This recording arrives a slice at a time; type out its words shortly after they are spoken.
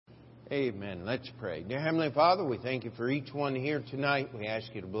Amen. Let's pray. Dear Heavenly Father, we thank you for each one here tonight. We ask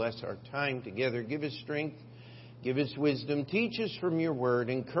you to bless our time together. Give us strength. Give us wisdom. Teach us from your word.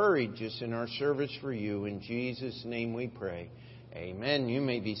 Encourage us in our service for you. In Jesus' name we pray. Amen. You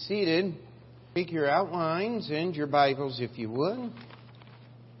may be seated. Take your outlines and your Bibles if you would.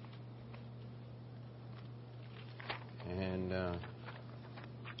 And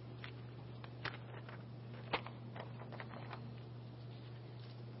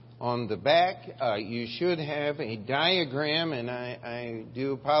on the back, you should have a diagram, and I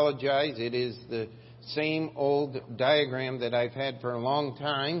do apologize. It is the same old diagram that I've had for a long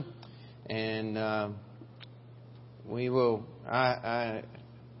time, and I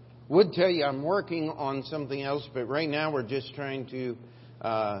would tell you I'm working on something else, but right now we're just trying to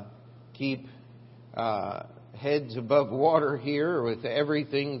keep heads above water here with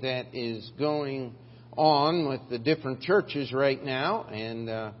everything that is going on with the different churches right now.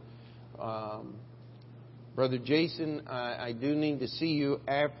 And Brother Jason, I do need to see you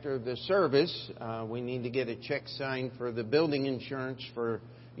after the service. We need to get a check signed for the building insurance for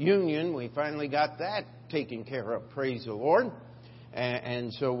Union. We finally got that taken care of. Praise the Lord.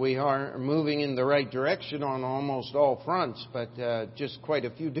 And so we are moving in the right direction on almost all fronts, but just quite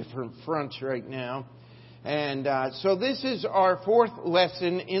a few different fronts right now. And so this is our fourth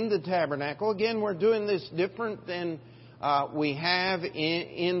lesson in the Tabernacle. Again, we're doing this different than we have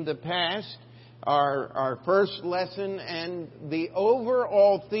in the past. Our first lesson and the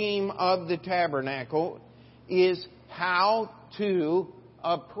overall theme of the Tabernacle is how to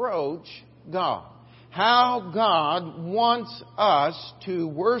approach God. How God wants us to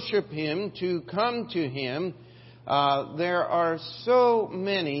worship Him, to come to Him. There are so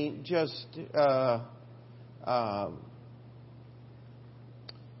many just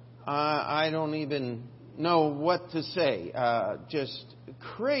I don't even know what to say. Just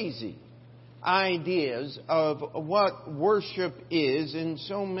crazy ideas of what worship is, and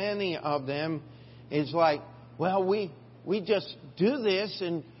so many of them is like, well, we just do this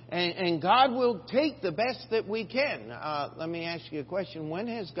and God will take the best that we can. Let me ask you a question. When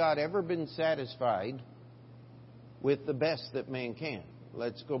has God ever been satisfied with the best that man can?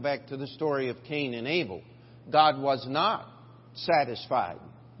 Let's go back to the story of Cain and Abel. God was not satisfied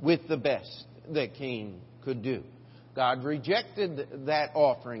with the best that Cain could do. God rejected that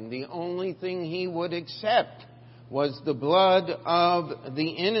offering. The only thing He would accept was the blood of the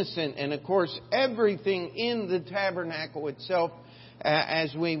innocent. And of course, everything in the tabernacle itself,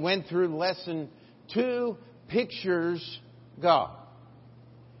 as we went through lesson 2, pictures God.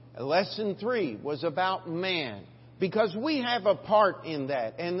 Lesson 3 was about man, because we have a part in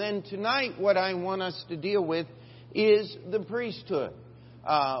that. And then tonight, what I want us to deal with is the priesthood.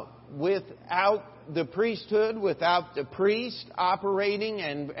 Without the priesthood, without the priest operating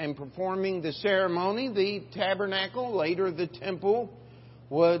and performing the ceremony, the tabernacle, later the temple,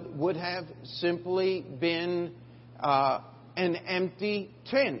 would have simply been an empty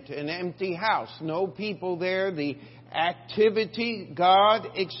tent, an empty house. No people there. The activity God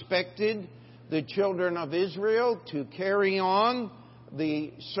expected the children of Israel to carry on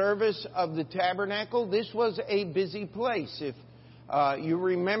the service of the tabernacle. This was a busy place. If you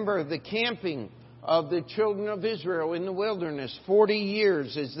remember the camping of the children of Israel in the wilderness, 40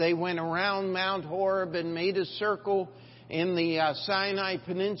 years as they went around Mount Horeb and made a circle in the Sinai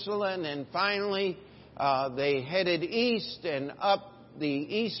Peninsula, and then finally they headed east and up the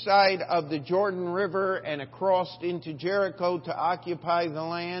east side of the Jordan River and across into Jericho to occupy the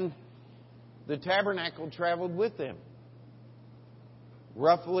land. The tabernacle traveled with them.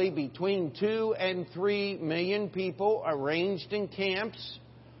 Roughly between 2 and 3 million people arranged in camps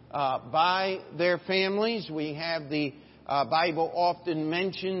by their families. We have the Bible often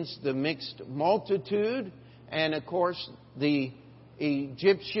mentions the mixed multitude, and of course the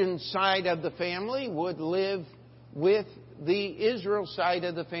Egyptian side of the family would live with the Israel side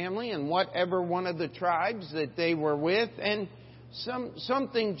of the family and whatever one of the tribes that they were with. And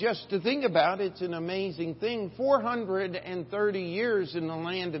something just to think about, it's an amazing thing. 430 years in the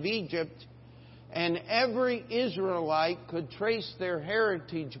land of Egypt, and every Israelite could trace their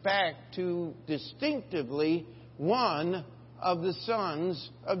heritage back to distinctively one of the sons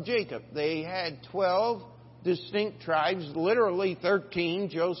of Jacob. They had 12 distinct tribes, literally 13.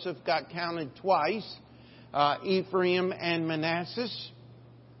 Joseph got counted twice, Ephraim and Manasseh.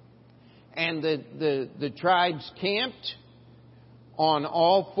 And the tribes camped on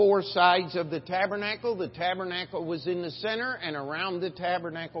all 4 sides of the tabernacle. The tabernacle was in the center, and around the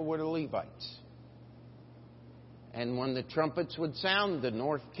tabernacle were the Levites. And when the trumpets would sound, the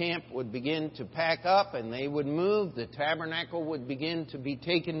north camp would begin to pack up and they would move. The tabernacle would begin to be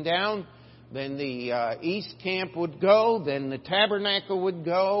taken down. Then the east camp would go. Then the tabernacle would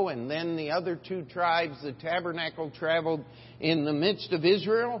go. And then the other two tribes, the tabernacle traveled in the midst of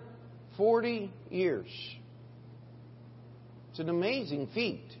Israel 40 years. It's an amazing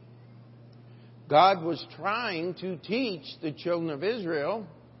feat. God was trying to teach the children of Israel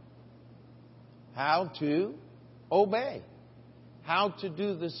how to obey, how to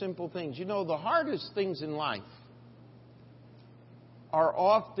do the simple things. You know, the hardest things in life are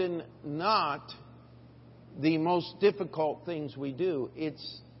often not the most difficult things we do.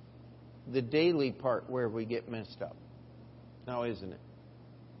 It's the daily part where we get messed up. Now, isn't it?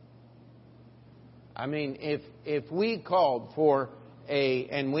 I mean, if we called for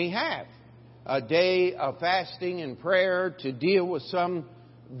and we have, a day of fasting and prayer to deal with some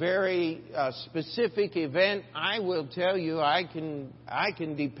very specific event, I will tell you I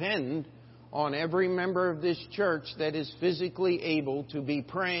can depend on every member of this church that is physically able to be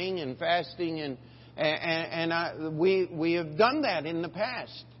praying and fasting, and we have done that in the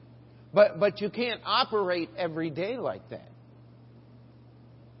past. But you can't operate every day like that.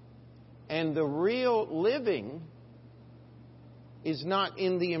 And the real living is not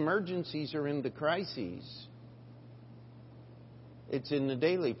in the emergencies or in the crises. It's in the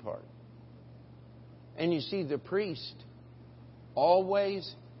daily part. And you see, the priest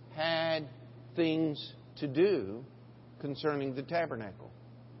always had things to do concerning the tabernacle.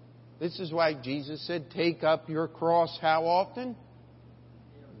 This is why Jesus said, take up your cross how often?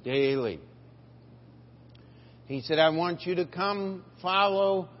 Daily. He said, I want you to come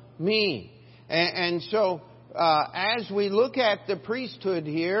follow me. And so, as we look at the priesthood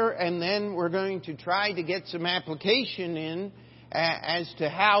here, and then we're going to try to get some application in as to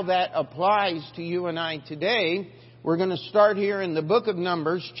how that applies to you and I today, we're going to start here in the book of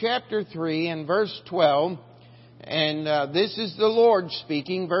Numbers, chapter 3 and verse 12. And this is the Lord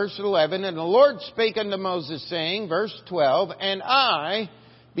speaking, verse 11. And the Lord spake unto Moses, saying, verse 12, And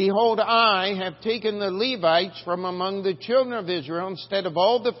behold, I have taken the Levites from among the children of Israel, instead of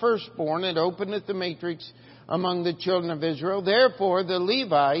all the firstborn, and openeth the matrix among the children of Israel. Therefore the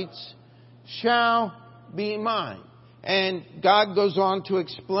Levites shall be mine. And God goes on to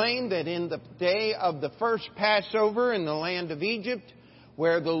explain that in the day of the first Passover in the land of Egypt,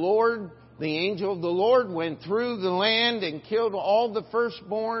 where the angel of the Lord went through the land and killed all the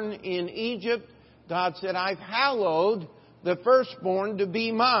firstborn in Egypt, God said, I've hallowed the firstborn to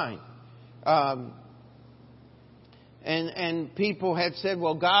be mine. And people have said,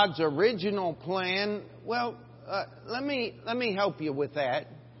 well, God's original plan. Well, let me help you with that.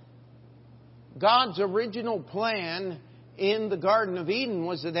 God's original plan in the Garden of Eden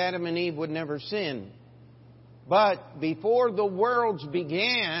was that Adam and Eve would never sin. But before the worlds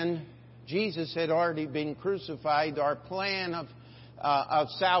began, Jesus had already been crucified. Our plan of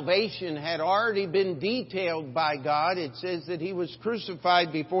salvation had already been detailed by God. It says that He was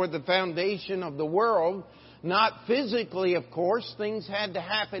crucified before the foundation of the world. Not physically, of course. Things had to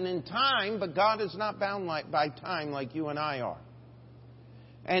happen in time, but God is not bound by time like you and I are.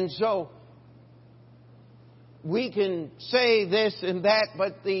 And so, we can say this and that,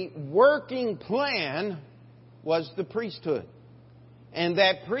 but the working plan was the priesthood. And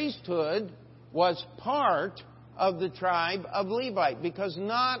that priesthood was part of the tribe of Levite, because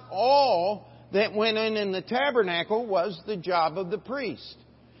not all that went in the tabernacle was the job of the priest.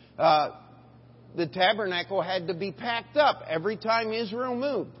 The tabernacle had to be packed up every time Israel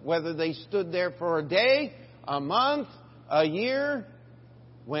moved, whether they stood there for a day, a month, a year.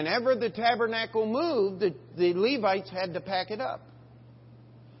 Whenever the tabernacle moved, the Levites had to pack it up.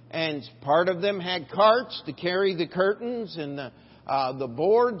 And part of them had carts to carry the curtains and the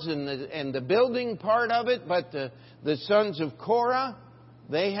boards and the building part of it. But the sons of Korah,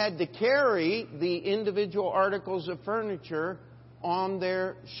 they had to carry the individual articles of furniture on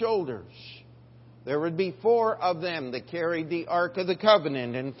their shoulders. There would be 4 of them that carried the Ark of the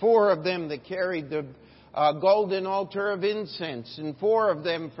Covenant, and 4 of them that carried the golden altar of incense, and 4 of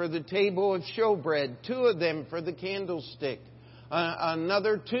them for the table of showbread, 2 of them for the candlestick,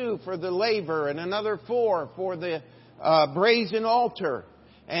 another 2 for the laver, and another 4 for the brazen altar.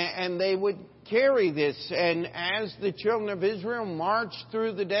 And they would carry this. And as the children of Israel marched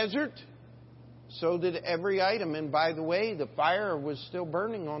through the desert, so did every item. And by the way, the fire was still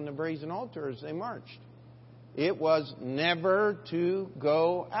burning on the brazen altar as they marched. It was never to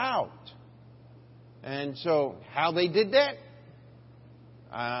go out. And so, how they did that?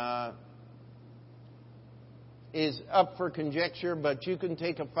 is up for conjecture, but you can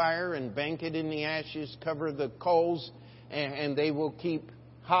take a fire and bank it in the ashes, cover the coals, and they will keep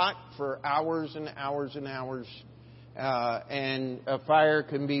hot for hours and hours and hours. And a fire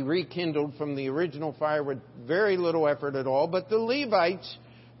can be rekindled from the original fire with very little effort at all. But the Levites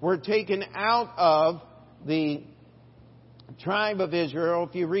were taken out of the tribe of Israel.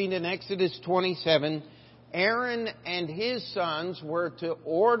 If you read in Exodus 27, Aaron and his sons were to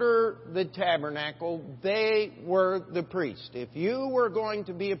order the tabernacle. They were the priest. If you were going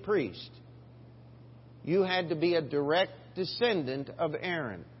to be a priest, you had to be a direct descendant of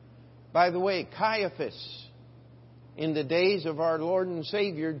Aaron. By the way, Caiaphas, in the days of our Lord and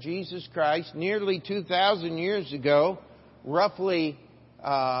Savior Jesus Christ, nearly 2,000 years ago, roughly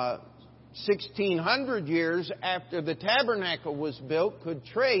 1,600 years after the tabernacle was built, could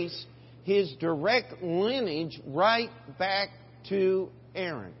trace his direct lineage right back to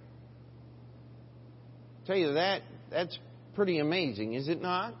Aaron. Tell you that's pretty amazing, is it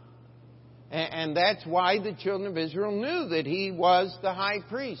not? And that's why the children of Israel knew that he was the high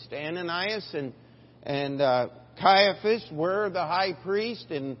priest. Ananias and Caiaphas were the high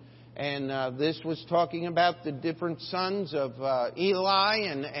priest, and this was talking about the different sons of Eli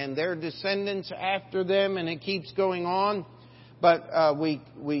and their descendants after them, and it keeps going on. But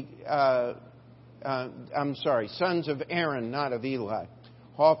sons of Aaron, not of Eli.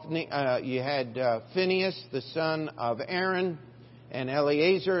 You had Phinehas, the son of Aaron, and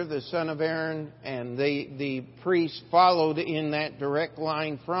Eleazar, the son of Aaron, and the priests followed in that direct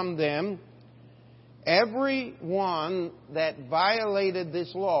line from them. Everyone that violated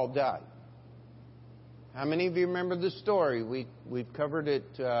this law died. How many of you remember the story? We've covered it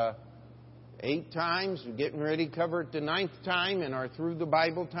 8 times. We're getting ready to cover it the 9th time in our Through the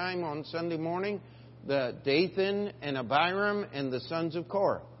Bible time on Sunday morning. The Dathan and Abiram and the sons of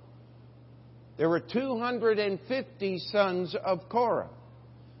Korah. There were 250 sons of Korah.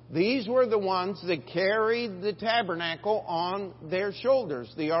 These were the ones that carried the tabernacle on their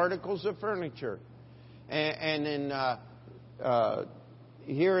shoulders, the articles of furniture. And in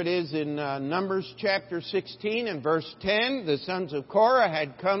here it is in Numbers chapter 16 and verse 10. The sons of Korah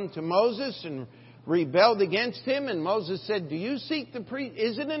had come to Moses and rebelled against him. And Moses said, "Do you seek the priest?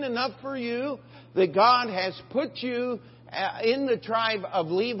 Isn't it enough for you that God has put you in the tribe of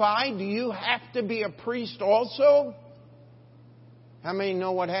Levi? Do you have to be a priest also?" How many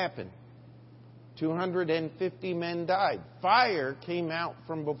know what happened? 250 men died. Fire came out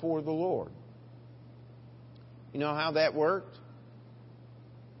from before the Lord. You know how that worked?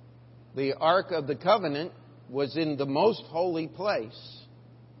 The Ark of the Covenant was in the most holy place.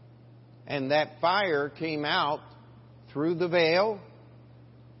 And that fire came out through the veil,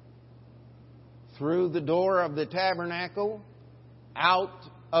 through the door of the tabernacle, out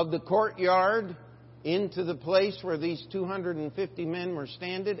of the courtyard, into the place where these 250 men were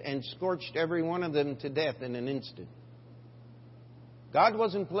standing, and scorched every one of them to death in an instant. God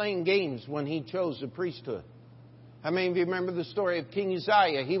wasn't playing games when He chose the priesthood. How many of you remember the story of King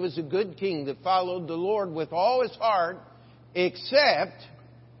Uzziah? He was a good king that followed the Lord with all his heart, except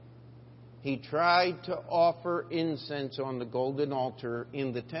he tried to offer incense on the golden altar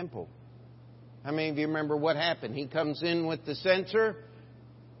in the temple. How many of you remember what happened? He comes in with the censer,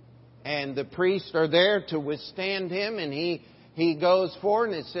 and the priests are there to withstand him, and he goes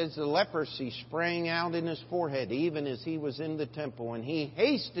forward, and it says the leprosy sprang out in his forehead, even as he was in the temple. And he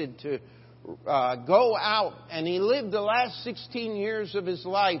hasted to go out, and he lived the last 16 years of his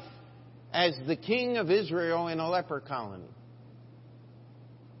life as the king of Israel in a leper colony.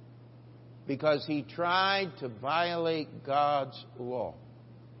 Because he tried to violate God's law.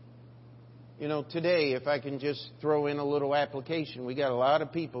 You know, today, if I can just throw in a little application, we got a lot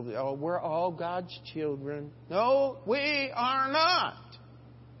of people that, we're all God's children. No, we are not.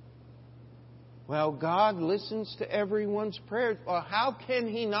 Well, God listens to everyone's prayers. Well, how can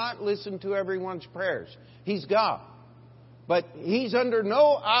He not listen to everyone's prayers? He's God. But He's under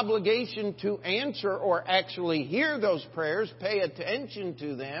no obligation to answer or actually hear those prayers, pay attention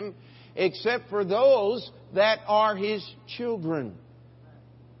to them, except for those that are His children.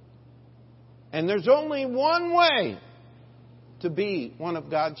 And there's only one way to be one of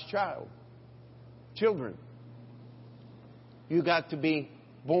God's children. You got to be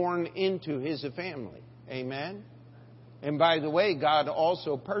born into His family. Amen? And by the way, God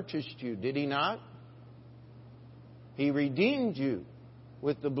also purchased you, did He not? He redeemed you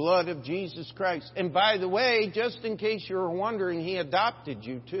with the blood of Jesus Christ. And by the way, just in case you were wondering, He adopted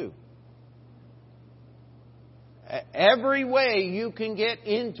you too. Every way you can get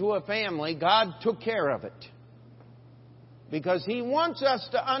into a family, God took care of it. Because He wants us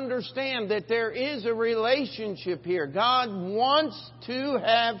to understand that there is a relationship here. God wants to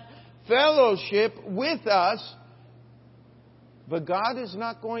have fellowship with us, but God is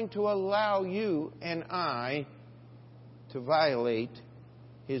not going to allow you and I to violate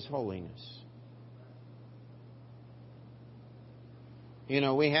His holiness. You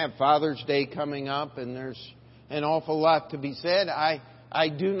know, we have Father's Day coming up, and there's an awful lot to be said. I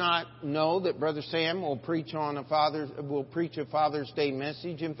do not know that Brother Sam will preach a Father's Day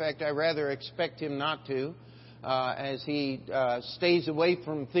message. In fact, I rather expect him not to, as he stays away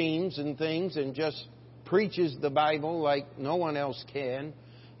from themes and things and just preaches the Bible like no one else can.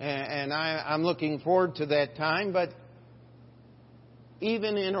 And I'm looking forward to that time. But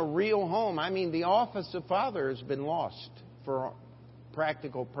even in a real home, I mean, the office of father has been lost for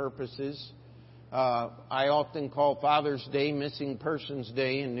practical purposes. I often call Father's Day Missing Persons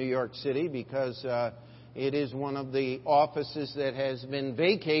Day in New York City because it is one of the offices that has been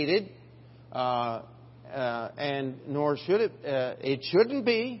vacated, and nor should it. It shouldn't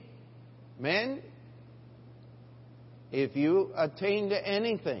be. Men, if you attain to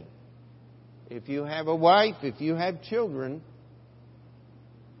anything, if you have a wife, if you have children,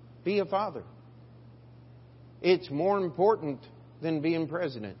 be a father. It's more important than being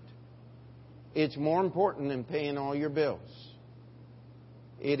president. It's more important than paying all your bills.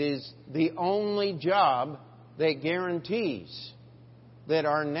 It is the only job that guarantees that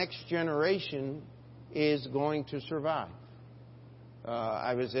our next generation is going to survive.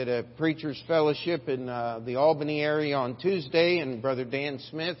 I was at a preacher's fellowship in the Albany area on Tuesday, and Brother Dan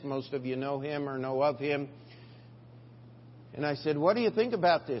Smith, most of you know him or know of him. And I said, "What do you think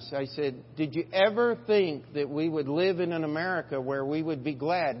about this?" I said, "Did you ever think that we would live in an America where we would be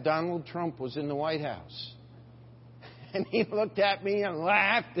glad Donald Trump was in the White House?" And he looked at me and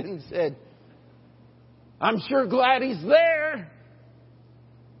laughed and said, "I'm sure glad he's there."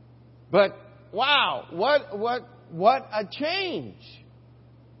 But wow, what a change.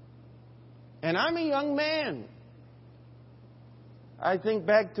 And I'm a young man. I think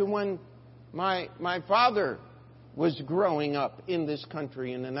back to when my father was growing up in this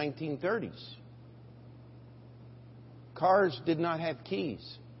country in the 1930s. Cars did not have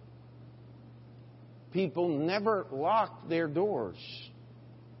keys. People never locked their doors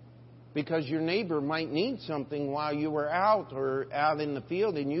because your neighbor might need something while you were out or out in the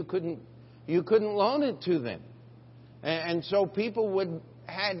field, and you couldn't loan it to them. And so people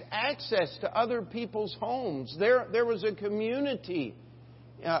had access to other people's homes. There was a community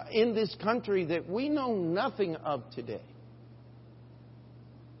in this country that we know nothing of today.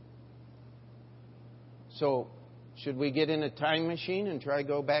 So, should we get in a time machine and try to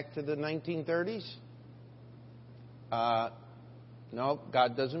go back to the 1930s? No,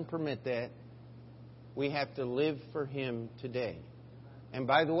 God doesn't permit that. We have to live for Him today. And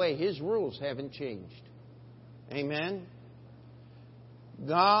by the way, His rules haven't changed. Amen?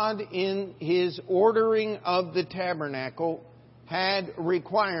 God, in His ordering of the tabernacle, had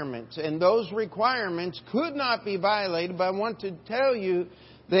requirements, and those requirements could not be violated. But I want to tell you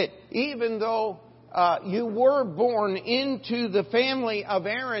that even though you were born into the family of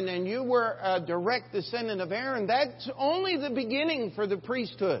Aaron and you were a direct descendant of Aaron, that's only the beginning for the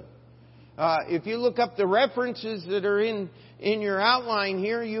priesthood. If you look up the references that are in your outline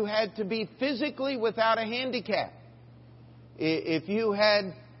here, you had to be physically without a handicap. If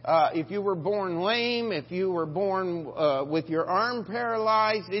you were born lame, if you were born with your arm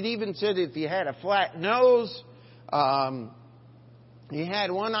paralyzed, it even said if you had a flat nose, you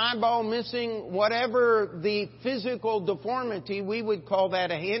had one eyeball missing, whatever the physical deformity, we would call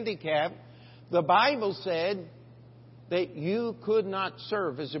that a handicap. The Bible said that you could not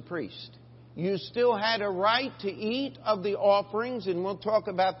serve as a priest. You still had a right to eat of the offerings, and we'll talk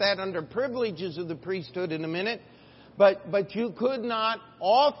about that under privileges of the priesthood in a minute. But you could not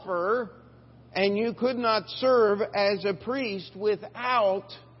offer and you could not serve as a priest without,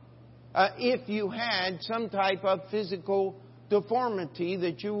 if you had some type of physical deformity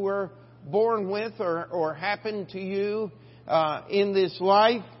that you were born with or happened to you in this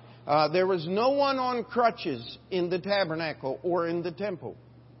life. There was no one on crutches in the tabernacle or in the temple.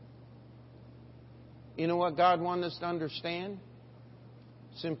 You know what God wants us to understand?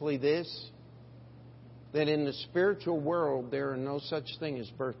 Simply this. That in the spiritual world there are no such thing as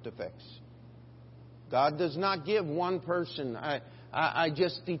birth defects. God does not give one person. I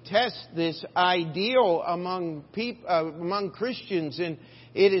just detest this ideal among Christians, and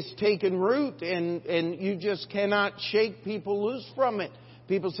it has taken root, and you just cannot shake people loose from it.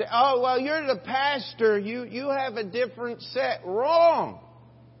 People say, "Oh, well, you're the pastor. You have a different set." Wrong.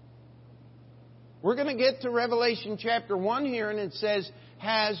 We're going to get to Revelation chapter 1 here, and it says,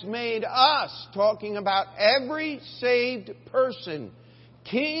 has made us, talking about every saved person,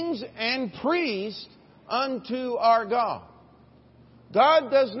 kings and priests unto our God. God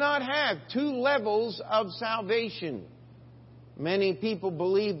does not have two levels of salvation. Many people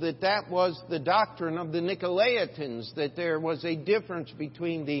believe that that was the doctrine of the Nicolaitans, that there was a difference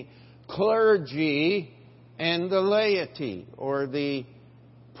between the clergy and the laity, or the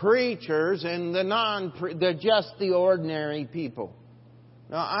preachers and just the ordinary people.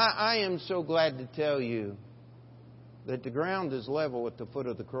 Now, I am so glad to tell you that the ground is level at the foot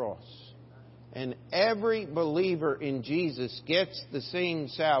of the cross. And every believer in Jesus gets the same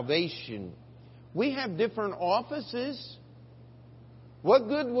salvation. We have different offices. What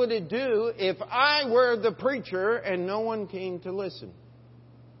good would it do if I were the preacher and no one came to listen?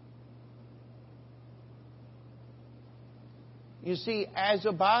 You see, as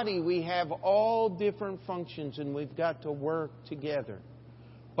a body, we have all different functions and we've got to work together.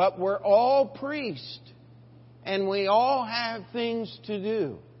 But we're all priests and we all have things to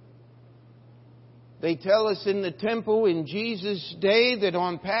do. They tell us in the temple in Jesus' day that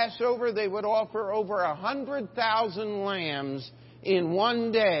on Passover they would offer over 100,000 lambs in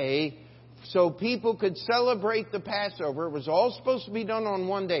one day so people could celebrate the Passover. It was all supposed to be done on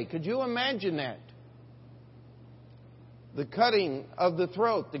one day. Could you imagine that? The cutting of the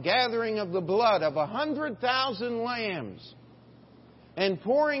throat, the gathering of the blood of 100,000 lambs, and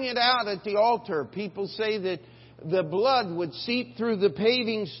pouring it out at the altar. People say that the blood would seep through the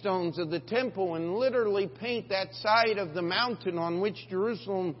paving stones of the temple and literally paint that side of the mountain on which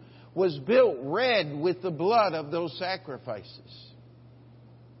Jerusalem was built red with the blood of those sacrifices.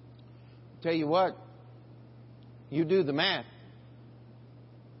 Tell you what, you do the math.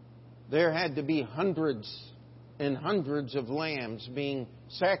 There had to be hundreds and hundreds of lambs being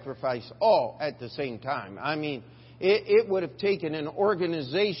sacrificed all at the same time. I mean, it would have taken an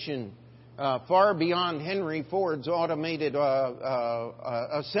organization far beyond Henry Ford's automated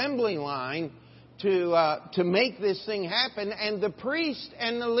assembly line to make this thing happen. And the priests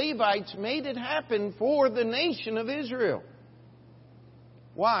and the Levites made it happen for the nation of Israel.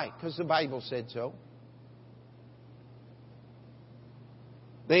 Why? Because the Bible said so.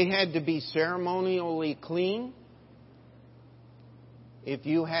 They had to be ceremonially clean. If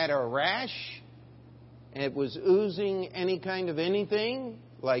you had a rash and it was oozing any kind of anything,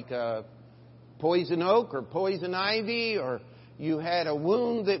 like poison oak or poison ivy, or you had a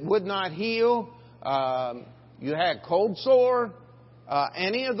wound that would not heal, you had cold sore,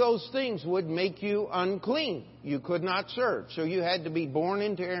 any of those things would make you unclean. You could not serve. So you had to be born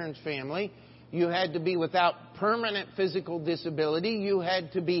into Aaron's family. You had to be without permanent physical disability. You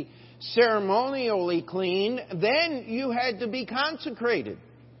had to be ceremonially clean. Then you had to be consecrated.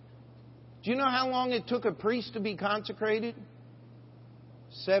 Do you know how long it took a priest to be consecrated?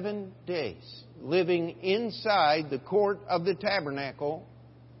 7 days. Living inside the court of the Tabernacle.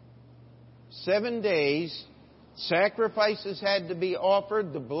 7 days. Sacrifices had to be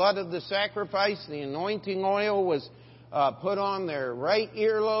offered. The blood of the sacrifice, the anointing oil was put on their right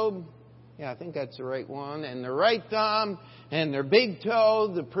earlobe. Yeah, I think that's the right one. And their right thumb and their big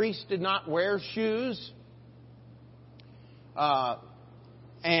toe. The priest did not wear shoes.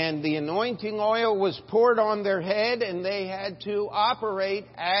 And the anointing oil was poured on their head, and they had to operate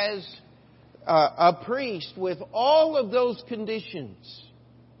as a priest with all of those conditions.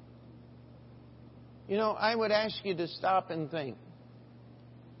 You know, I would ask you to stop and think.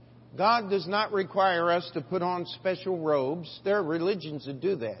 God does not require us to put on special robes. There are religions that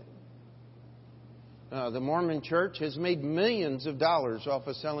do that. The Mormon Church has made millions of dollars off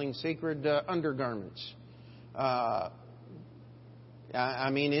of selling sacred undergarments. I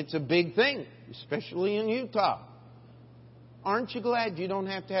mean, it's a big thing, especially in Utah. Aren't you glad you don't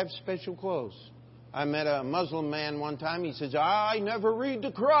have to have special clothes? I met a Muslim man one time. He says, I never read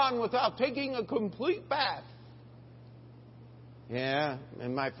the Quran without taking a complete bath. Yeah,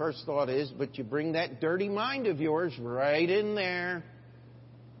 and my first thought is, but you bring that dirty mind of yours right in there.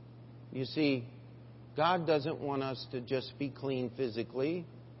 You see, God doesn't want us to just be clean physically.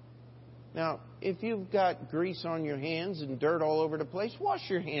 Now, if you've got grease on your hands and dirt all over the place, wash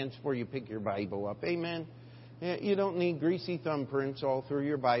your hands before you pick your Bible up. Amen. You don't need greasy thumbprints all through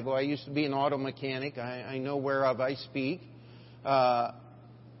your Bible. I used to be an auto mechanic. I know whereof I speak. But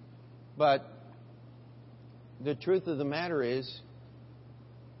the truth of the matter is,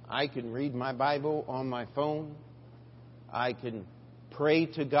 I can read my Bible on my phone. I can pray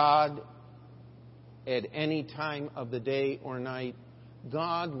to God at any time of the day or night.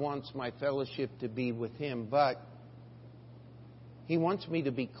 God wants my fellowship to be with Him, but He wants me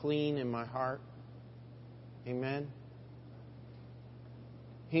to be clean in my heart. Amen.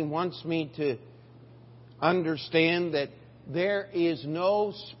 He wants me to understand that there is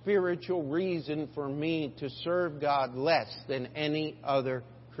no spiritual reason for me to serve God less than any other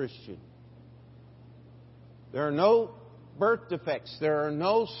Christian. There are no birth defects. There are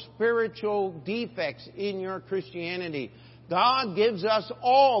no spiritual defects in your Christianity. God gives us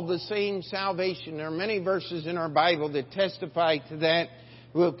all the same salvation. There are many verses in our Bible that testify to that.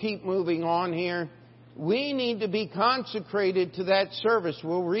 We'll keep moving on here. We need to be consecrated to that service.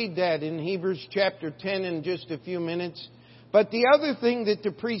 We'll read that in Hebrews chapter 10 in just a few minutes. But the other thing that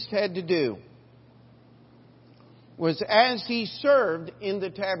the priest had to do was, as he served in the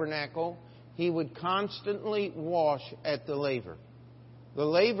tabernacle, he would constantly wash at the laver. The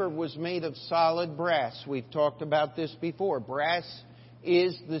laver was made of solid brass. We've talked about this before. Brass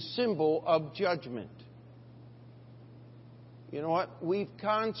is the symbol of judgment. You know what? We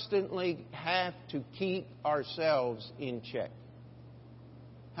constantly have to keep ourselves in check.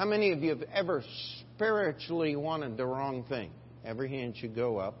 How many of you have ever spiritually wanted the wrong thing? Every hand should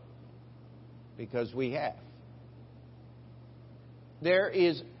go up, because we have. There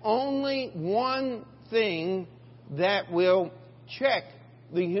is only one thing that will check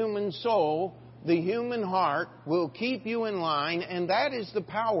the human soul, the human heart, will keep you in line, and that is the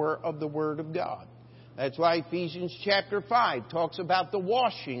power of the Word of God. That's why Ephesians chapter 5 talks about the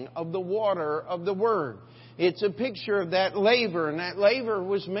washing of the water of the Word. It's a picture of that laver, and that laver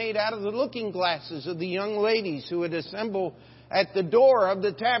was made out of the looking glasses of the young ladies who would assemble at the door of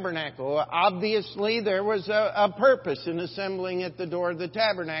the tabernacle. Obviously, there was a purpose in assembling at the door of the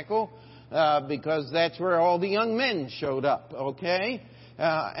tabernacle, because that's where all the young men showed up, okay?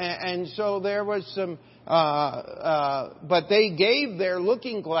 And so there was some, but they gave their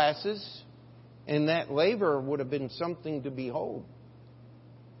looking glasses, and that laver would have been something to behold.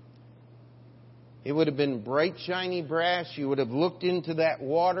 It would have been bright, shiny brass. You would have looked into that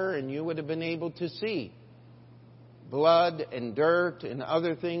water and you would have been able to see blood and dirt and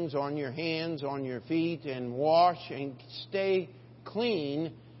other things on your hands, on your feet, and wash and stay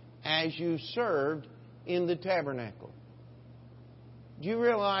clean as you served in the tabernacle. Do you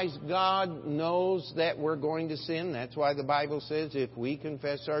realize God knows that we're going to sin? That's why the Bible says if we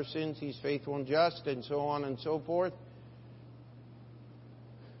confess our sins, He's faithful and just, and so on and so forth.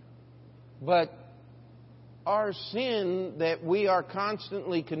 But our sin that we are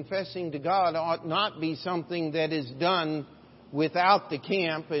constantly confessing to God ought not be something that is done without the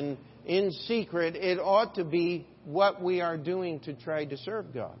camp and in secret. It ought to be what we are doing to try to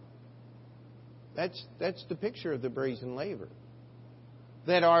serve God. That's the picture of the brazen laver.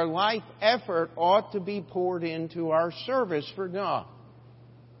 That our life effort ought to be poured into our service for God.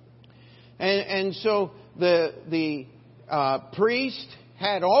 And so the priest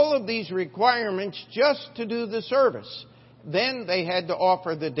had all of these requirements just to do the service. Then they had to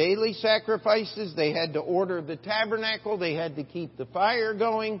offer the daily sacrifices. They had to order the tabernacle. They had to keep the fire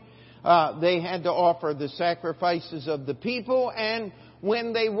going. They had to offer the sacrifices of the people. And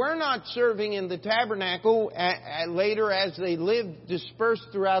when they were not serving in the tabernacle, later as they lived dispersed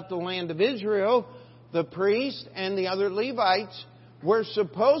throughout the land of Israel, the priest and the other Levites were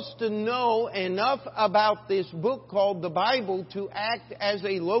supposed to know enough about this book called the Bible to act as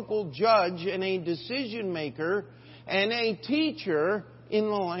a local judge and a decision maker and a teacher in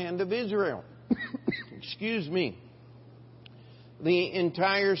the land of Israel. Excuse me. The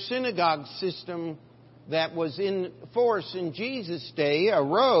entire synagogue system that was in force in Jesus' day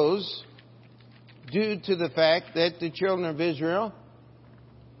arose due to the fact that the children of Israel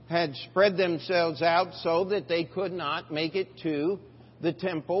had spread themselves out so that they could not make it to the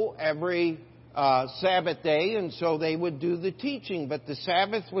temple every Sabbath day, and so they would do the teaching. But the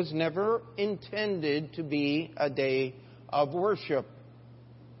Sabbath was never intended to be a day of worship.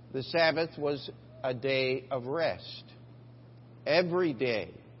 The Sabbath was a day of rest. Every day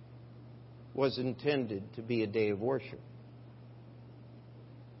was intended to be a day of worship.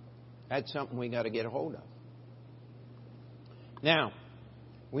 That's something we got to get a hold of. Now,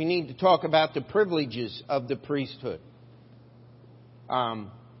 we need to talk about the privileges of the priesthood.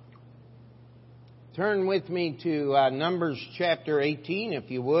 Turn with me to Numbers chapter 18, if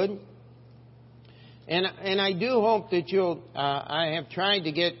you would. And I do hope that you'll... I have tried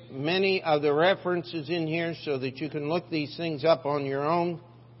to get many of the references in here so that you can look these things up on your own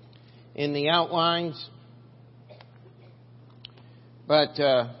in the outlines. But...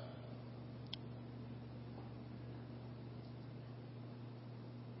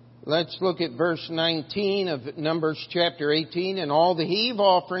 let's look at verse 19 of Numbers chapter 18. And all the heave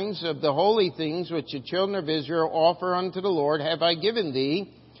offerings of the holy things which the children of Israel offer unto the Lord have I given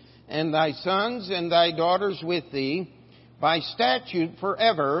thee, and thy sons and thy daughters with thee, by statute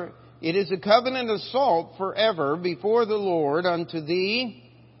forever. It is a covenant of salt forever before the Lord unto thee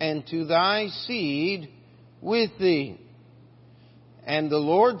and to thy seed with thee. And the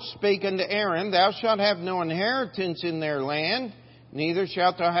Lord spake unto Aaron, Thou shalt have no inheritance in their land, neither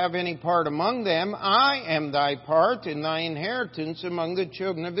shalt thou have any part among them. I am thy part and thy inheritance among the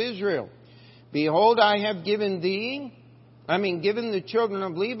children of Israel. Behold, I have given the children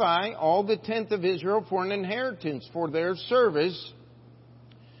of Levi all the tenth of Israel for an inheritance for their service,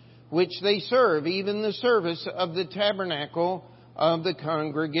 which they serve, even the service of the tabernacle of the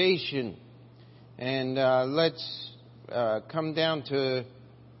congregation. And let's come down to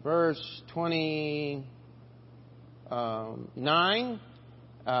verse 29.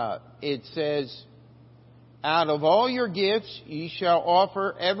 It says, Out of all your gifts ye shall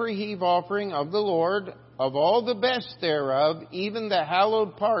offer every heave offering of the Lord, of all the best thereof, even the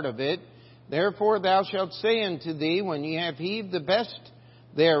hallowed part of it. Therefore thou shalt say unto thee, when ye have heaved the best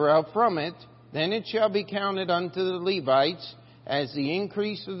thereof from it, then it shall be counted unto the Levites as the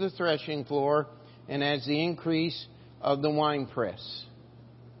increase of the threshing floor and as the increase of the winepress.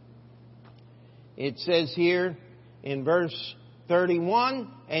 It says here in verse 31,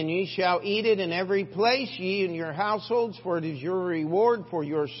 And ye shall eat it in every place, ye and your households, for it is your reward for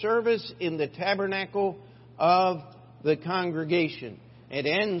your service in the tabernacle of the congregation. It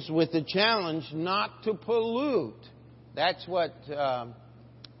ends with the challenge not to pollute. That's what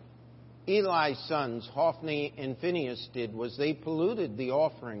Eli's sons, Hophni and Phinehas, did, was they polluted the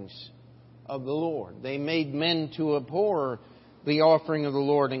offerings of the Lord. They made men to abhor the offering of the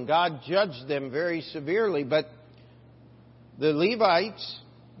Lord, and God judged them very severely. But the Levites,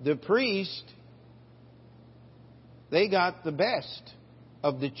 the priests, they got the best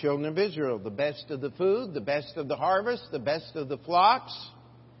of the children of Israel. The best of the food, the best of the harvest, the best of the flocks.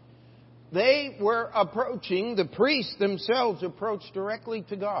 They were approaching, the priests themselves approached directly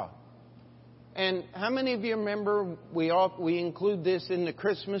to God. And how many of you remember, we include this in the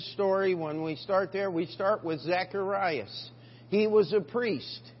Christmas story when we start there? We start with Zacharias. He was a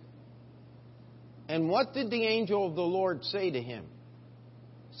priest. And what did the angel of the Lord say to him?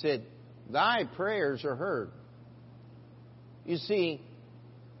 He said, Thy prayers are heard. You see,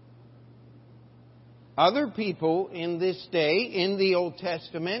 other people in this day, in the Old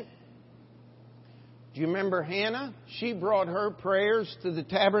Testament, do you remember Hannah? She brought her prayers to the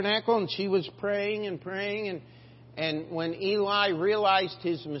tabernacle and she was praying and praying. And when Eli realized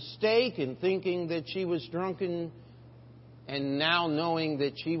his mistake and thinking that she was drunken and now knowing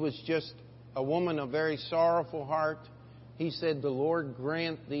that she was just a woman of very sorrowful heart, he said, The Lord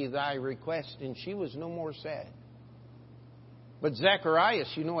grant thee thy request. And she was no more sad. But Zacharias,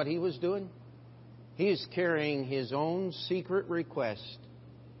 you know what he was doing? He is carrying his own secret request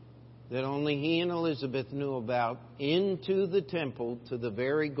that only he and Elizabeth knew about into the temple to the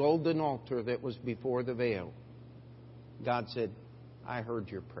very golden altar that was before the veil. God said, I heard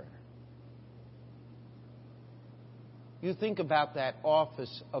your prayer. You think about that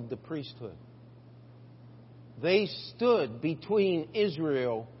office of the priesthood. They stood between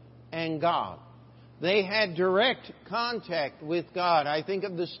Israel and God. They had direct contact with God. I think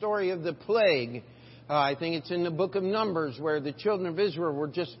of the story of the plague. I think it's in the book of Numbers where the children of Israel were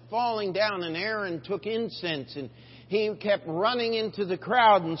just falling down and Aaron took incense and he kept running into the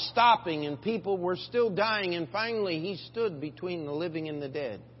crowd and stopping and people were still dying and finally he stood between the living and the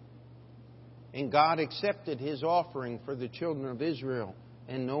dead. And God accepted his offering for the children of Israel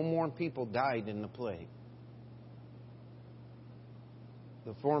and no more people died in the plague.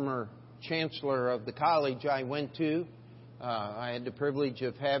 The former chancellor of the college I went to, I had the privilege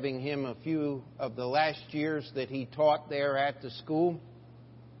of having him a few of the last years that he taught there at the school.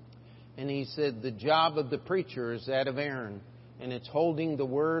 And he said, the job of the preacher is that of Aaron. And it's holding the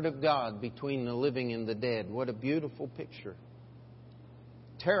Word of God between the living and the dead. What a beautiful picture.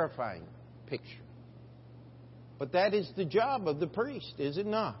 Terrifying picture. But that is the job of the priest, is it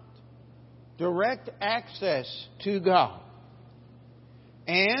not? Direct access to God.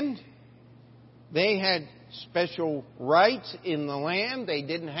 And they had special rights in the land. They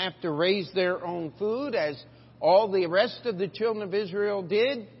didn't have to raise their own food as all the rest of the children of Israel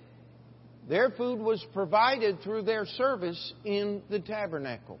did. Their food was provided through their service in the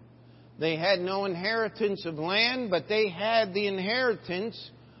tabernacle. They had no inheritance of land, but they had the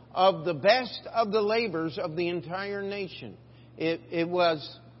inheritance of the best of the labors of the entire nation. It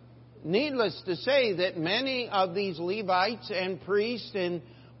was needless to say that many of these Levites and priests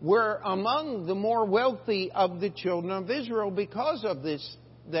were among the more wealthy of the children of Israel because of this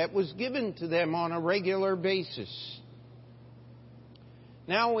that was given to them on a regular basis.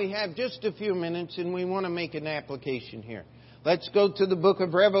 Now we have just a few minutes and we want to make an application here. Let's go to the book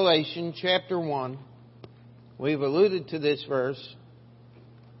of Revelation, chapter 1. We've alluded to this verse.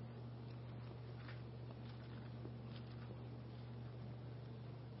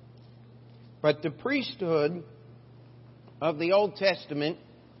 But the priesthood of the Old Testament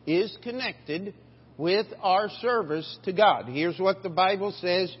is connected with our service to God. Here's what the Bible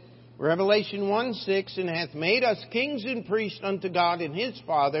says, Revelation 1:6, and hath made us kings and priests unto God and His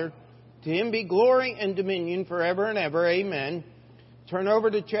Father. To Him be glory and dominion forever and ever. Amen. Turn over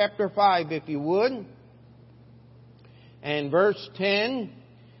to chapter 5 if you would. And verse 10,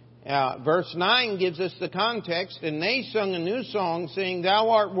 verse 9 gives us the context. And they sung a new song, saying, Thou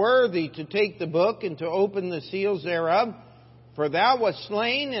art worthy to take the book and to open the seals thereof. For Thou wast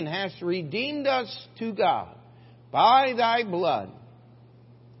slain and hast redeemed us to God by Thy blood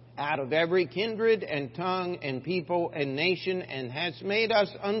out of every kindred and tongue and people and nation, and hast made us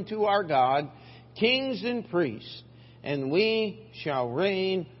unto our God kings and priests, and we shall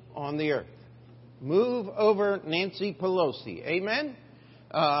reign on the earth. Move over Nancy Pelosi. Amen?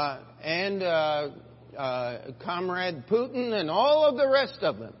 And Comrade Putin and all of the rest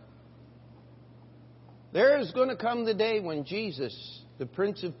of them. There is going to come the day when Jesus, the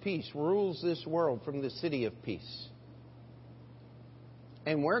Prince of Peace, rules this world from the city of peace.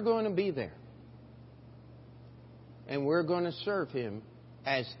 And we're going to be there. And we're going to serve Him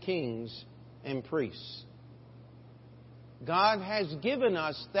as kings and priests. God has given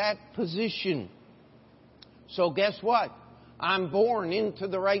us that position. So guess what? I'm born into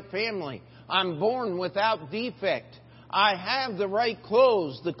the right family. I'm born without defect. I have the right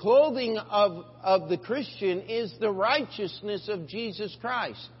clothes. The clothing of the Christian is the righteousness of Jesus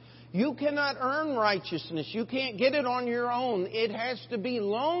Christ. You cannot earn righteousness. You can't get it on your own. It has to be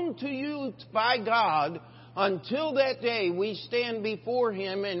loaned to you by God until that day we stand before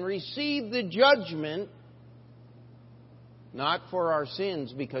Him and receive the judgment, not for our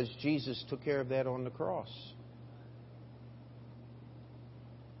sins, because Jesus took care of that on the cross,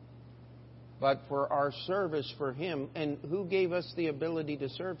 but for our service for Him. And who gave us the ability to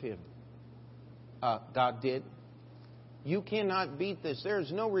serve Him? God did. You cannot beat this. There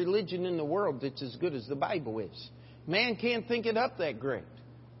is no religion in the world that's as good as the Bible is. Man can't think it up that great.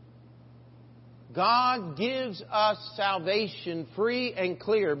 God gives us salvation free and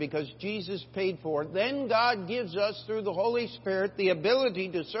clear because Jesus paid for it. Then God gives us, through the Holy Spirit, the ability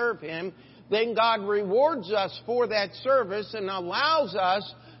to serve Him. Then God rewards us for that service and allows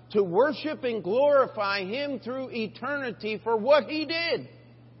us to worship and glorify Him through eternity for what He did.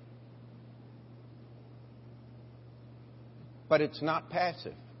 But it's not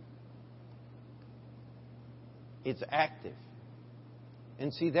passive. It's active.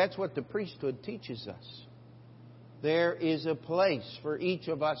 And see, that's what the priesthood teaches us. There is a place for each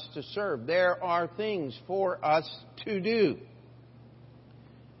of us to serve. There are things for us to do.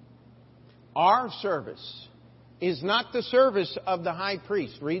 Our service is not the service of the high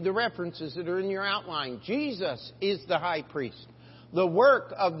priest. Read the references that are in your outline. Jesus is the high priest. The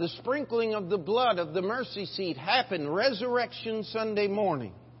work of the sprinkling of the blood of the mercy seat happened Resurrection Sunday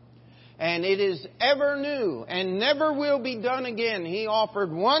morning. And it is ever new and never will be done again. He offered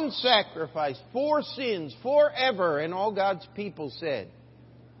one sacrifice for sins forever. And all God's people said,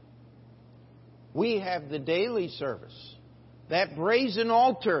 we have the daily service. That brazen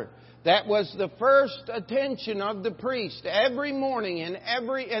altar, that was the first attention of the priest every morning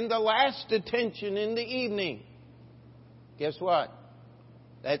and the last attention in the evening. Guess what?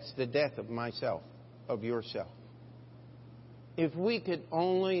 That's the death of myself, of yourself. If we could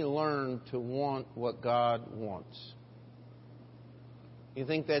only learn to want what God wants. You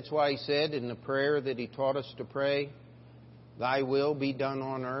think that's why He said in the prayer that He taught us to pray, Thy will be done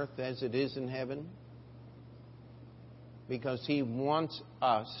on earth as it is in heaven? Because He wants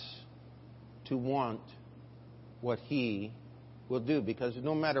us to want what He will do. Because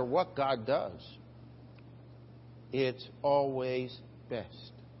no matter what God does, it's always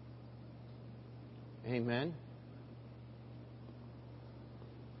best. Amen.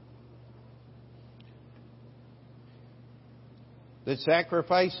 The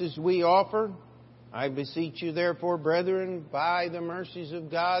sacrifices we offer, I beseech you therefore, brethren, by the mercies of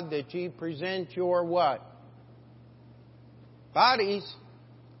God, that ye present your what? Bodies,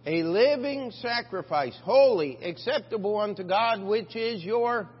 a living sacrifice, holy, acceptable unto God, which is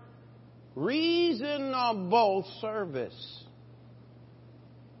your reasonable service.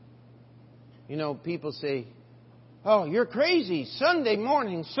 You know, people say, oh, you're crazy. Sunday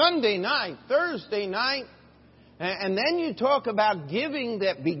morning, Sunday night, Thursday night. And then you talk about giving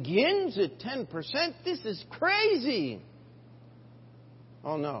that begins at 10%. This is crazy.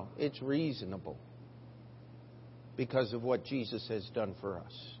 Oh no, it's reasonable because of what Jesus has done for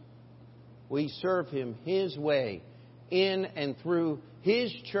us. We serve Him His way in and through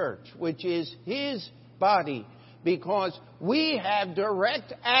His church, which is His body, because we have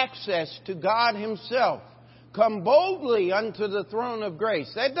direct access to God Himself. Come boldly unto the throne of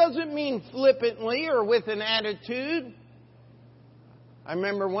grace. That doesn't mean flippantly or with an attitude. I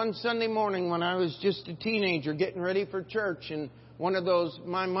remember one Sunday morning when I was just a teenager getting ready for church, and one of those,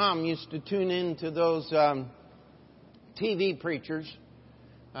 my mom used to tune in to those TV preachers.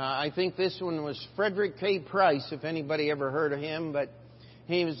 I think this one was Frederick K. Price, if anybody ever heard of him, but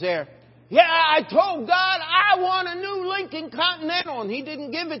he was there. Yeah, I told God I want a new Lincoln Continental, and He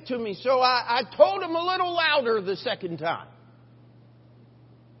didn't give it to me, so I told Him a little louder the second time.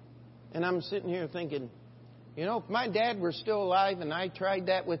 And I'm sitting here thinking, you know, if my dad were still alive and I tried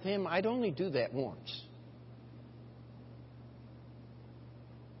that with him, I'd only do that once.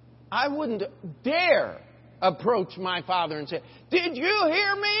 I wouldn't dare approach my father and say, "Did you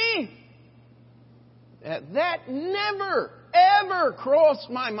hear me?" That never, ever crossed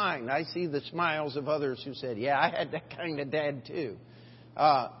my mind. I see the smiles of others who said, "Yeah, I had that kind of dad too."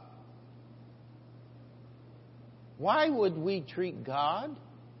 Why would we treat God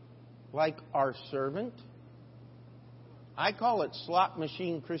like our servant? I call it slot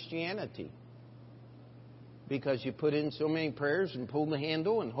machine Christianity. Because you put in so many prayers and pull the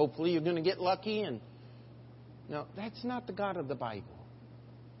handle and hopefully you're going to get lucky. And no, that's not the God of the Bible.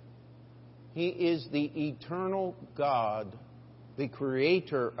 He is the eternal God, the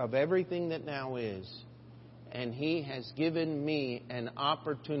creator of everything that now is. And He has given me an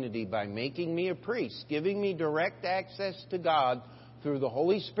opportunity by making me a priest, giving me direct access to God through the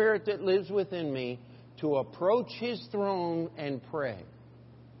Holy Spirit that lives within me, to approach His throne and pray.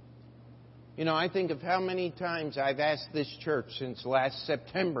 You know, I think of how many times I've asked this church since last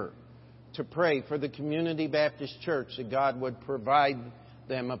September to pray for the Community Baptist Church that God would provide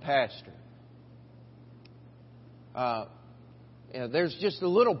them a pastor. There's just a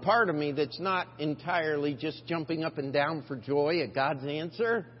little part of me that's not entirely just jumping up and down for joy at God's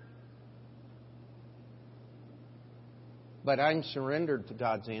answer. But I'm surrendered to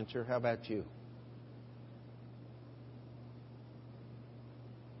God's answer. How about you?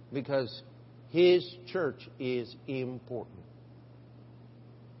 Because His church is important.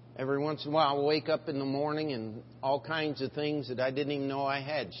 Every once in a while I'll wake up in the morning and all kinds of things that I didn't even know I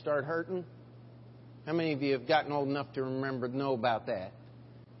had start hurting. How many of you have gotten old enough to know about that?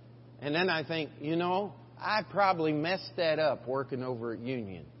 And then I think, you know, I probably messed that up working over at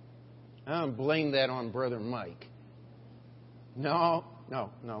Union. I don't blame that on Brother Mike. No,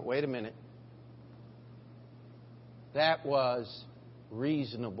 wait a minute. That was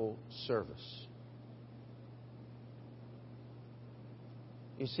reasonable service.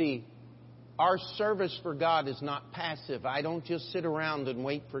 You see, our service for God is not passive. I don't just sit around and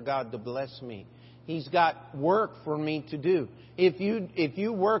wait for God to bless me. He's got work for me to do. If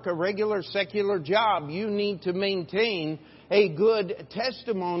you work a regular secular job, you need to maintain a good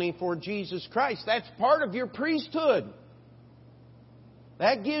testimony for Jesus Christ. That's part of your priesthood.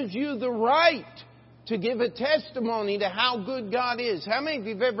 That gives you the right to give a testimony to how good God is. How many of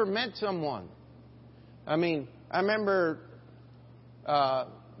you have ever met someone? I mean, I remember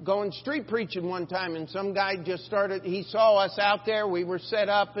going street preaching one time, and some guy just started, he saw us out there, we were set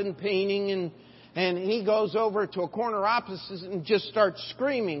up and painting, and he goes over to a corner opposite and just starts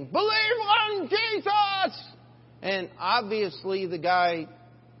screaming, "Believe on Jesus!" And obviously the guy,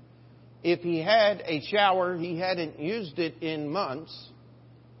 if he had a shower, he hadn't used it in months.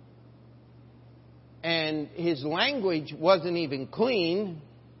 And his language wasn't even clean.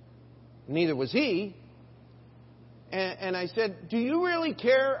 Neither was he. And I said, "Do you really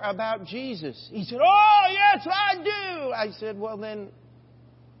care about Jesus?" He said, "Oh, yes, I do." I said, "Well, then,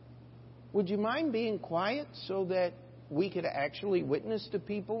 would you mind being quiet so that we could actually witness to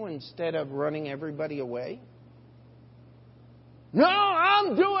people instead of running everybody away?" "No,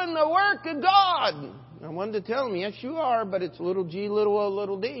 I'm doing the work of God." I wanted to tell him, yes, you are, but it's little g, little o,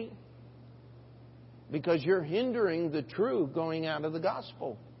 little d. Because you're hindering the true going out of the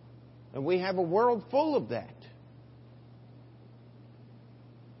gospel. And we have a world full of that.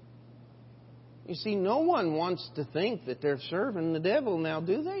 You see, no one wants to think that they're serving the devil now,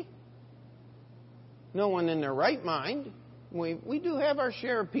 do they? No one in their right mind. We do have our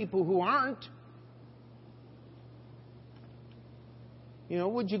share of people who aren't. You know,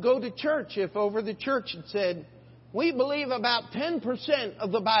 would you go to church if over the church it said, "We believe about 10%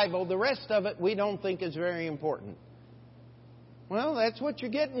 of the Bible. The rest of it we don't think is very important"? Well, that's what you're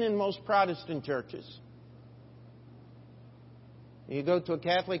getting in most Protestant churches. You go to a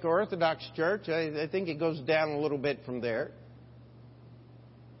Catholic or Orthodox church, I think it goes down a little bit from there.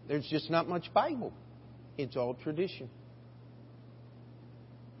 There's just not much Bible. It's all tradition.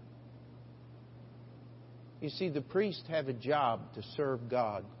 You see, the priests have a job to serve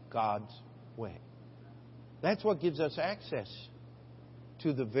God God's way. That's what gives us access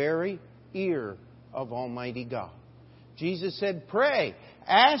to the very ear of Almighty God. Jesus said, pray,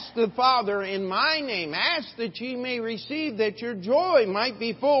 ask the Father in my name, ask that ye may receive, that your joy might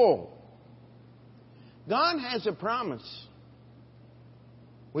be full. God has a promise.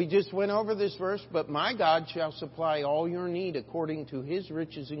 We just went over this verse, but my God shall supply all your need according to His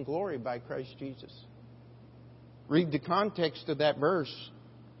riches and glory by Christ Jesus. Read the context of that verse.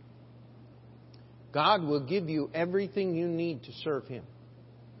 God will give you everything you need to serve Him.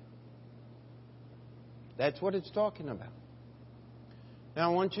 That's what it's talking about.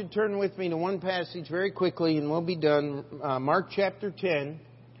 Now I want you to turn with me to one passage very quickly and we'll be done. Mark chapter 10.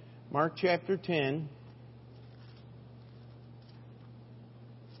 Mark chapter 10.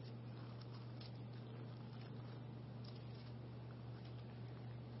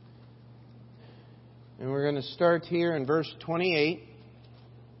 And we're going to start here in verse 28.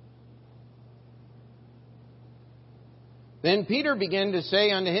 Then Peter began to say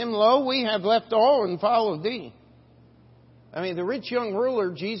unto him, Lo, we have left all and followed thee. I mean, the rich young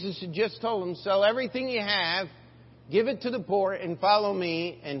ruler, Jesus had just told him, sell everything you have, give it to the poor, and follow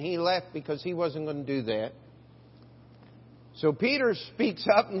me. And he left because he wasn't going to do that. So Peter speaks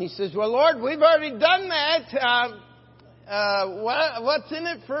up and he says, well, Lord, we've already done that. What's in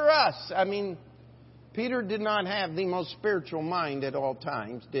it for us? I mean, Peter did not have the most spiritual mind at all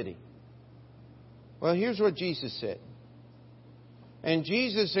times, did he? Well, here's what Jesus said. And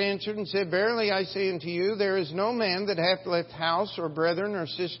Jesus answered and said, Verily I say unto you, there is no man that hath left house or brethren or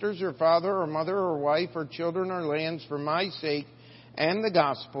sisters or father or mother or wife or children or lands for my sake and the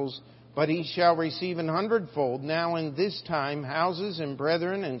gospel's, but he shall receive 100-fold now in this time houses and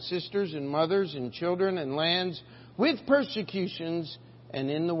brethren and sisters and mothers and children and lands with persecutions, and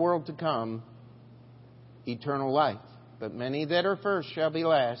in the world to come eternal life. But many that are first shall be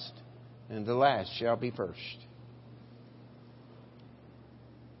last, and the last shall be first.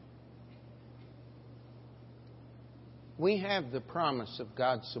 We have the promise of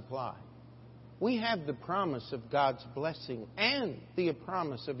God's supply. We have the promise of God's blessing and the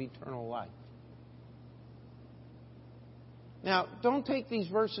promise of eternal life. Now, don't take these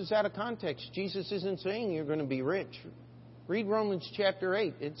verses out of context. Jesus isn't saying you're going to be rich. Read Romans chapter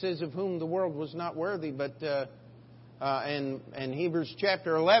 8. It says, of whom the world was not worthy. But and Hebrews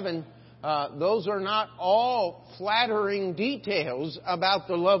chapter 11, those are not all flattering details about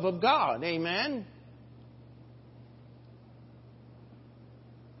the love of God. Amen?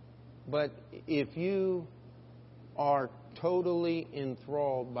 But if you are totally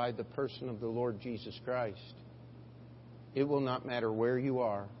enthralled by the person of the Lord Jesus Christ, it will not matter where you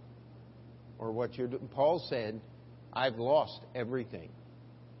are or what you're doing. Paul said, I've lost everything.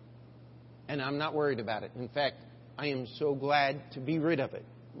 And I'm not worried about it. In fact, I am so glad to be rid of it.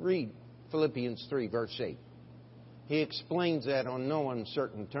 Read Philippians 3, verse 8. He explains that on no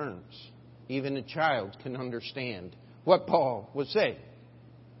uncertain terms. Even a child can understand what Paul was saying.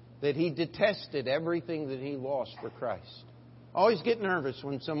 That he detested everything that he lost for Christ. Always get nervous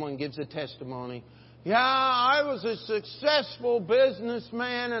when someone gives a testimony. Yeah, I was a successful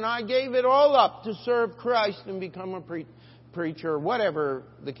businessman and I gave it all up to serve Christ and become a preacher, whatever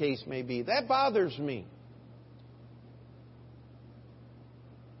the case may be. That bothers me.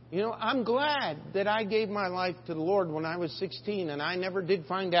 You know, I'm glad that I gave my life to the Lord when I was 16 and I never did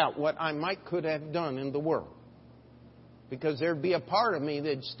find out what I could have done in the world. Because there'd be a part of me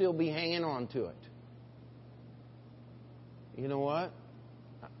that'd still be hanging on to it. You know what?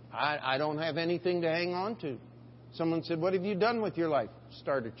 I don't have anything to hang on to. Someone said, what have you done with your life?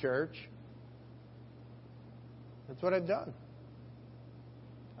 Start a church. That's what I've done.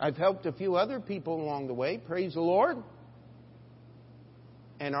 I've helped a few other people along the way. Praise the Lord.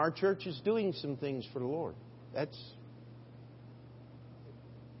 And our church is doing some things for the Lord. That's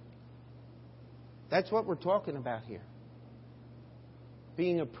what we're talking about here.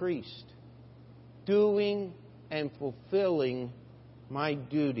 Being a priest, doing and fulfilling my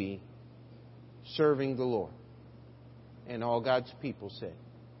duty, serving the Lord. And all God's people said.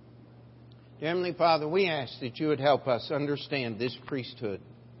 Dear Heavenly Father, we ask that you would help us understand this priesthood.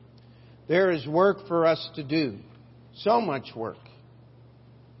 There is work for us to do, so much work.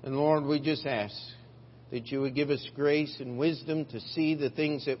 And Lord, we just ask that you would give us grace and wisdom to see the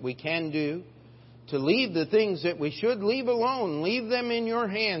things that we can do, to leave the things that we should leave alone. Leave them in your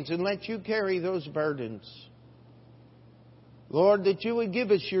hands and let you carry those burdens. Lord, that You would give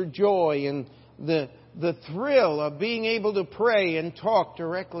us Your joy and the thrill of being able to pray and talk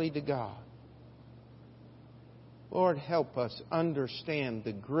directly to God. Lord, help us understand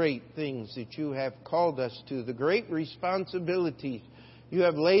the great things that You have called us to, the great responsibilities You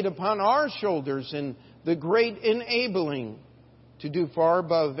have laid upon our shoulders, and the great enabling to do far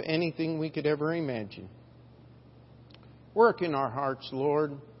above anything we could ever imagine. Work in our hearts,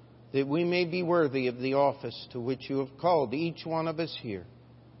 Lord, that we may be worthy of the office to which You have called each one of us here.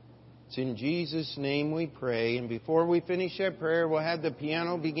 It's in Jesus' name we pray. And before we finish that prayer, we'll have the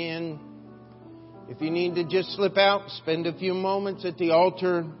piano begin. If you need to just slip out, spend a few moments at the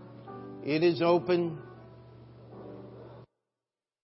altar. It is open.